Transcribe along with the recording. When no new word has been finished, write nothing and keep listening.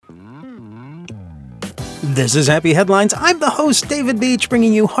This is Happy Headlines. I'm the host, David Beach,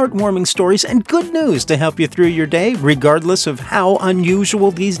 bringing you heartwarming stories and good news to help you through your day, regardless of how unusual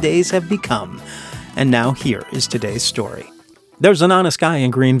these days have become. And now here is today's story. There's an honest guy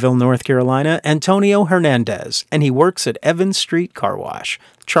in Greenville, North Carolina, Antonio Hernandez, and he works at Evans Street Car Wash.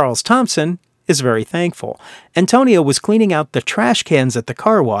 Charles Thompson is very thankful. Antonio was cleaning out the trash cans at the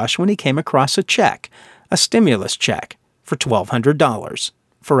car wash when he came across a check, a stimulus check, for $1,200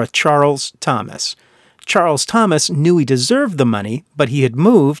 for a Charles Thomas. Charles Thomas knew he deserved the money, but he had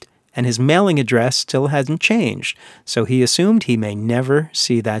moved and his mailing address still hadn't changed, so he assumed he may never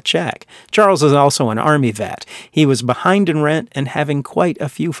see that check. Charles is also an Army vet. He was behind in rent and having quite a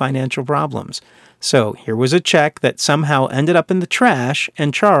few financial problems. So here was a check that somehow ended up in the trash,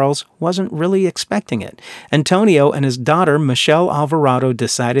 and Charles wasn't really expecting it. Antonio and his daughter, Michelle Alvarado,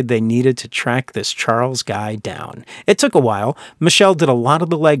 decided they needed to track this Charles guy down. It took a while. Michelle did a lot of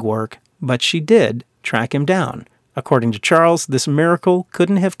the legwork, but she did track him down. According to Charles, this miracle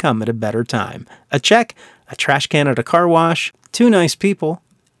couldn't have come at a better time. A check, a trash can at a car wash, two nice people,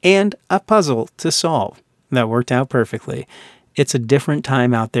 and a puzzle to solve. That worked out perfectly. It's a different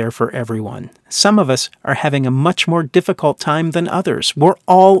time out there for everyone. Some of us are having a much more difficult time than others. We're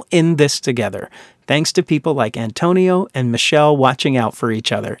all in this together. Thanks to people like Antonio and Michelle watching out for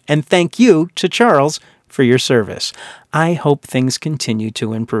each other. And thank you to Charles for your service. I hope things continue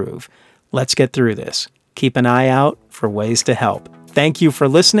to improve. Let's get through this. Keep an eye out for ways to help. Thank you for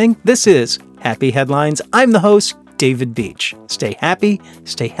listening. This is Happy Headlines. I'm the host, David Beach. Stay happy,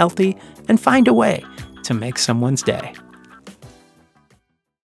 stay healthy, and find a way to make someone's day.